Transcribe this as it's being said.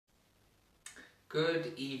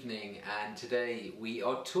Good evening, and today we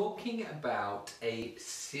are talking about a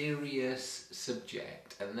serious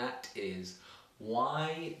subject, and that is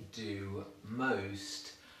why do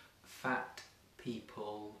most fat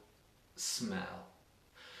people smell?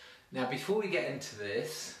 Now, before we get into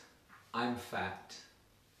this, I'm fat,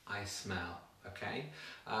 I smell, okay?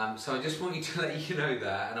 So I just want you to let you know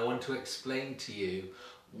that, and I want to explain to you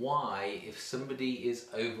why, if somebody is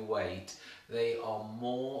overweight, they are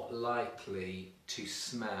more likely to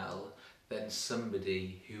smell than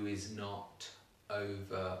somebody who is not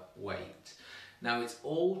overweight. Now, it's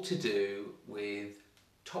all to do with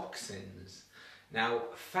toxins. Now,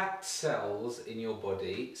 fat cells in your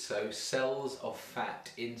body, so cells of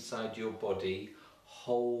fat inside your body,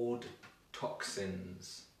 hold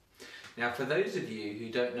toxins. Now, for those of you who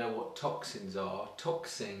don't know what toxins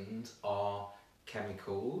are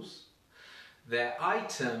chemicals. They're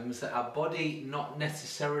items that our body not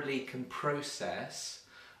necessarily can process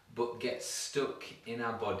but get stuck in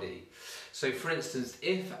our body. So for instance,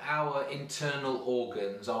 if our internal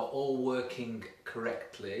organs are all working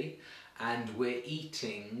correctly and we're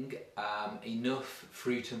eating enough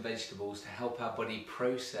fruit and vegetables to help our body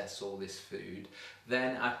process all this food,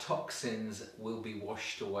 then our toxins will be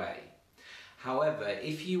washed away. However,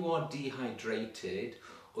 if you are dehydrated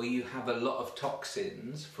or you have a lot of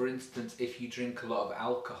toxins, for instance, if you drink a lot of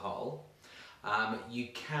alcohol, you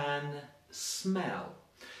can smell.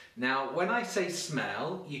 Now, when I say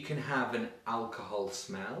smell, you can have an alcohol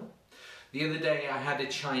smell. The other day I had a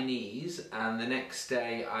Chinese, and the next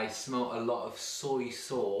day I smelled a lot of soy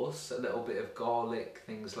sauce, a little bit of garlic,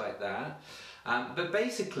 things like that. But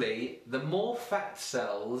basically, the more fat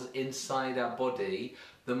cells inside our body,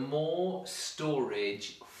 the more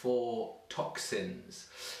storage for toxins.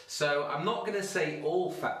 So I'm not going to say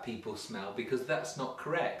all fat people smell, because that's not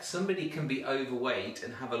correct. Somebody can be overweight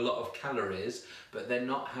and have a lot of calories, but they're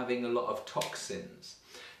not having a lot of toxins.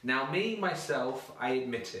 Now, me, myself, I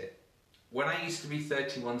admit it. When I used to be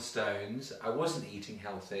 31 stones, I wasn't eating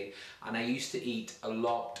healthy, and I used to eat a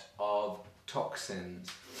lot of toxins.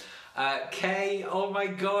 Kay, oh my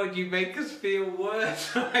god, you make us feel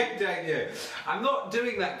worse, right, don't you? I'm not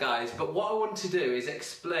doing that, guys, but what I want to do is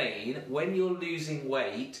explain, when you're losing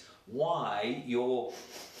weight, why you're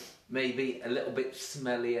maybe a little bit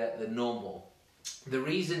smellier than normal. The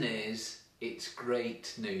reason is, it's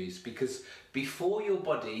great news, because before your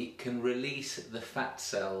body can release the fat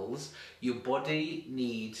cells, your body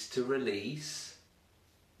needs to release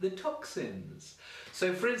the toxins.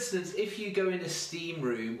 So for instance, if you go in a steam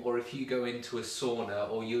room, or if you go into a sauna,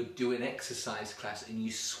 or you do an exercise class and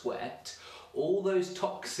you sweat, all those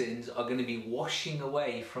toxins are going to be washing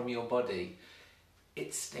away from your body.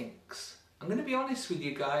 It stinks. I'm going to be honest with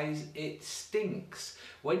you guys, it stinks.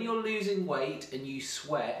 When you're losing weight and you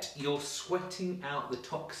sweat, you're sweating out the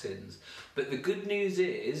toxins. But the good news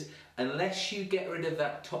is, unless you get rid of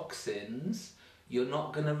that toxins, you're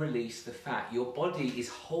not going to release the fat. Your body is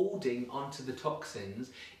holding onto the toxins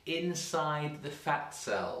inside the fat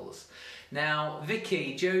cells. Now,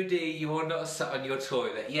 Vicky, Jody, you are not sat on your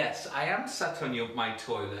toilet. Yes, I am sat on my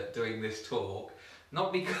toilet doing this talk.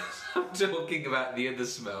 Not because I'm talking about the other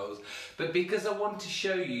smells, but because I want to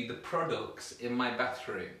show you the products in my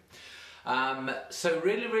bathroom. So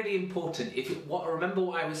really, really important. Remember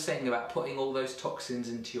what I was saying about putting all those toxins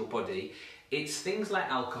into your body. It's things like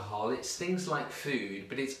alcohol, it's things like food,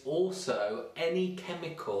 but it's also any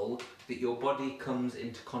chemical that your body comes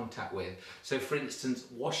into contact with. So for instance,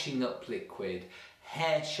 washing up liquid,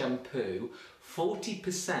 hair shampoo,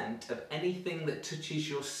 40% of anything that touches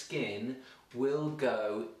your skin will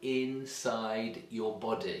go inside your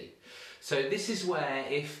body. So this is where,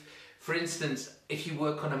 for instance, if you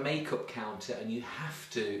work on a makeup counter and you have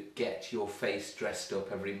to get your face dressed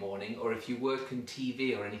up every morning, or if you work in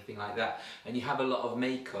TV or anything like that and you have a lot of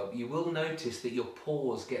makeup, you will notice that your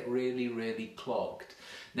pores get really, really clogged.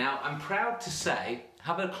 Now, I'm proud to say,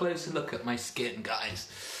 have a closer look at my skin,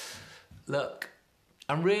 guys. Look,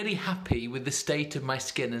 I'm really happy with the state of my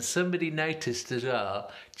skin, and somebody noticed as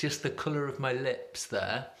well just the colour of my lips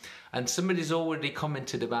there, and somebody's already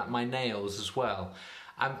commented about my nails as well.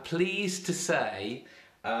 I'm pleased to say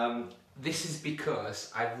this is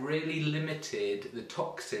because I've really limited the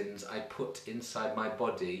toxins I put inside my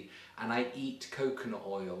body, and I eat coconut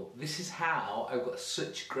oil. This is how I've got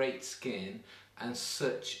such great skin and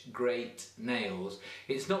such great nails.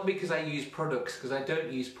 It's not because I use products, because I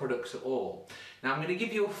don't use products at all. Now, I'm going to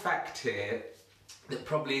give you a fact here that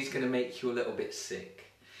probably is going to make you a little bit sick.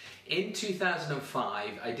 In 2005,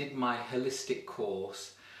 I did my holistic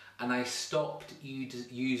course and I stopped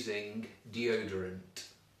using deodorant.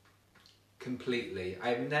 completely.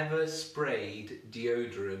 I've never sprayed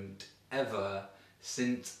deodorant ever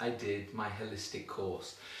since I did my holistic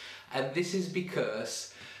course. And this is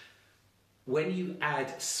because when you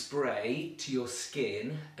add spray to your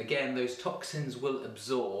skin, again, those toxins will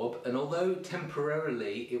absorb, and although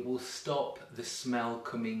temporarily it will stop the smell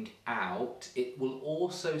coming out, it will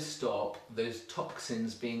also stop those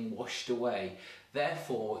toxins being washed away.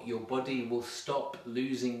 Therefore, your body will stop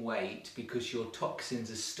losing weight because your toxins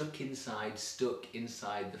are stuck inside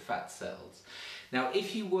the fat cells. Now,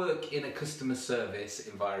 if you work in a customer service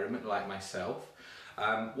environment like myself,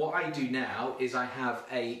 what I do now is I have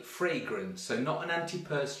a fragrance, so not an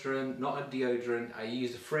antiperspirant, not a deodorant. I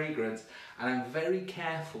use a fragrance, and I'm very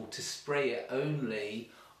careful to spray it only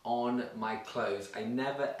on my clothes. I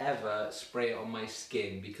never ever spray it on my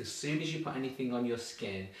skin, because as soon as you put anything on your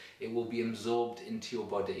skin, it will be absorbed into your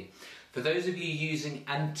body. For those of you using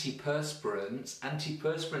antiperspirants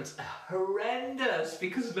are horrendous,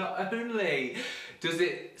 because not only does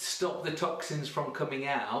it stop the toxins from coming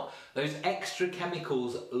out, those extra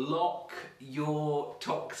chemicals lock your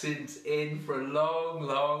toxins in for a long,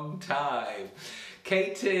 long time.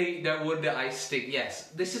 Katie, no wonder I stink. Yes,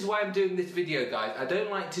 this is why I'm doing this video, guys. I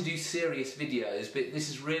don't like to do serious videos, but this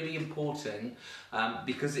is really important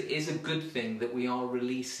because it is a good thing that we are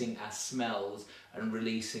releasing our smells and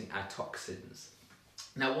releasing our toxins.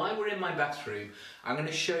 Now, while we're in my bathroom, I'm going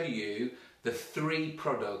to show you the 3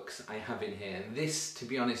 products I have in here. And this, to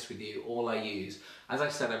be honest with you, all I use. As I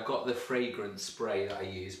said, I've got the fragrance spray that I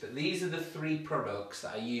use, but these are the 3 products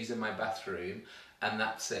that I use in my bathroom, and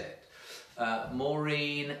that's it.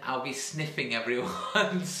 Maureen, I'll be sniffing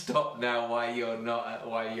everyone. Stop now while you're not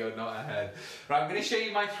ahead. Right, I'm going to show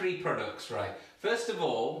you my 3 products. Right, first of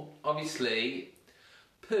all, obviously,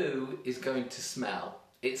 poo is going to smell.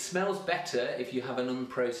 It smells better if you have an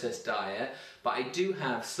unprocessed diet, but I do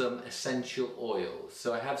have some essential oils.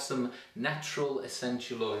 So I have some natural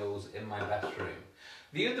essential oils in my bathroom.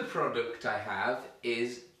 The other product I have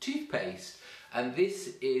is toothpaste. And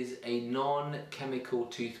this is a non-chemical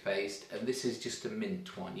toothpaste, and this is just a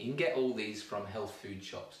mint one. You can get all these from health food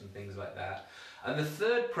shops and things like that. And the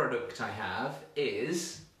third product I have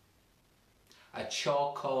is a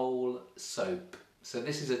charcoal soap. So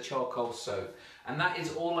this is a charcoal soap, and that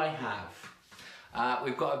is all I have.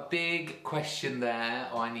 We've got a big question there.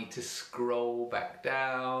 Oh, I need to scroll back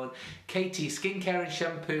down. Katie, skincare and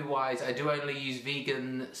shampoo wise, I do only use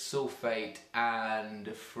vegan, sulfate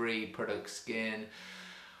and free product skin.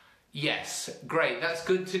 Yes, great. That's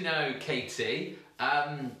good to know, Katie.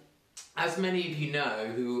 As many of you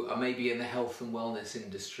know who are maybe in the health and wellness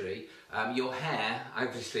industry, your hair,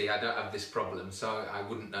 obviously I don't have this problem, so I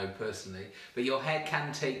wouldn't know personally, but your hair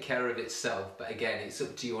can take care of itself, but again, it's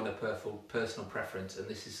up to you on a personal preference, and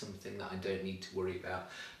this is something that I don't need to worry about.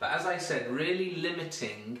 But as I said, really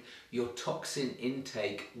limiting your toxin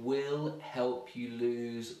intake will help you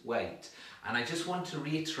lose weight. And I just want to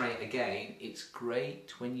reiterate again, it's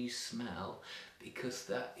great when you smell, because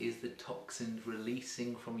that is the toxins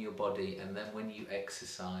releasing from your body, and then when you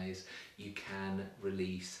exercise you can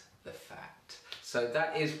release the fat. So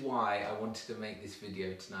that is why I wanted to make this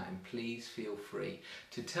video tonight, and please feel free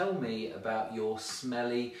to tell me about your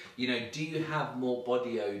smelly, do you have more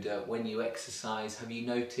body odour when you exercise? Have you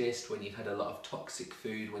noticed when you've had a lot of toxic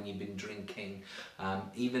food, when you've been drinking,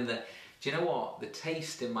 do you know what? The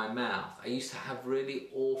taste in my mouth, I used to have really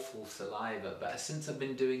awful saliva, but since I've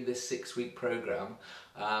been doing this 6-week program,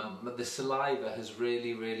 the saliva has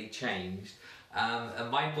really, really changed.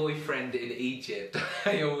 And my boyfriend in Egypt,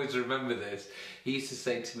 I always remember this, he used to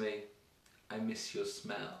say to me, I miss your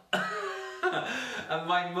smell. And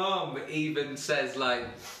my mum even says like,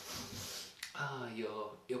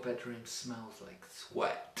 your bedroom smells like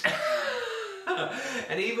sweat.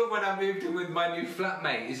 And even when I moved in with my new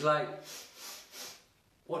flatmate, he's like,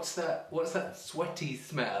 what's that sweaty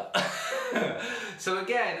smell? So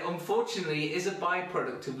again, unfortunately, it is a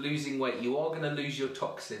byproduct of losing weight. You are going to lose your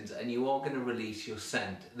toxins and you are going to release your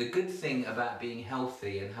scent. The good thing about being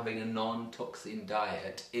healthy and having a non-toxin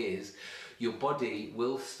diet is your body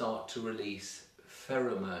will start to release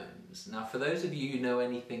pheromones. Now, for those of you who know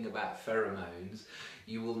anything about pheromones,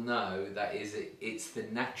 you will know that it's the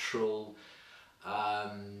natural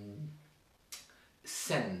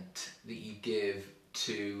scent that you give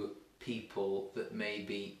to people that may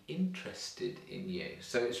be interested in you.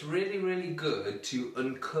 So it's really, really good to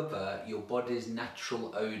uncover your body's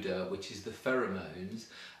natural odour, which is the pheromones,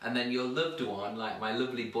 and then your loved one, like my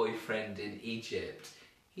lovely boyfriend in Egypt,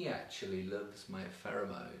 he actually loves my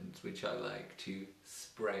pheromones, which I like to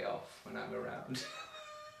spray off when I'm around.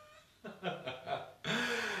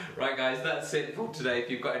 Right guys, that's it for today. If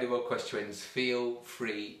you've got any more questions, feel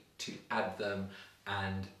free to add them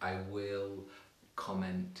and I will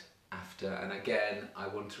comment after. And again, I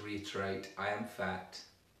want to reiterate, I am fat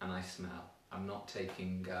and I smell. I'm not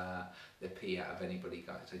taking the pee out of anybody,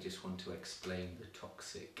 guys. I just want to explain the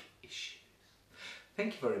toxic issues.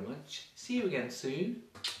 Thank you very much. See you again soon.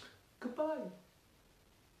 Goodbye.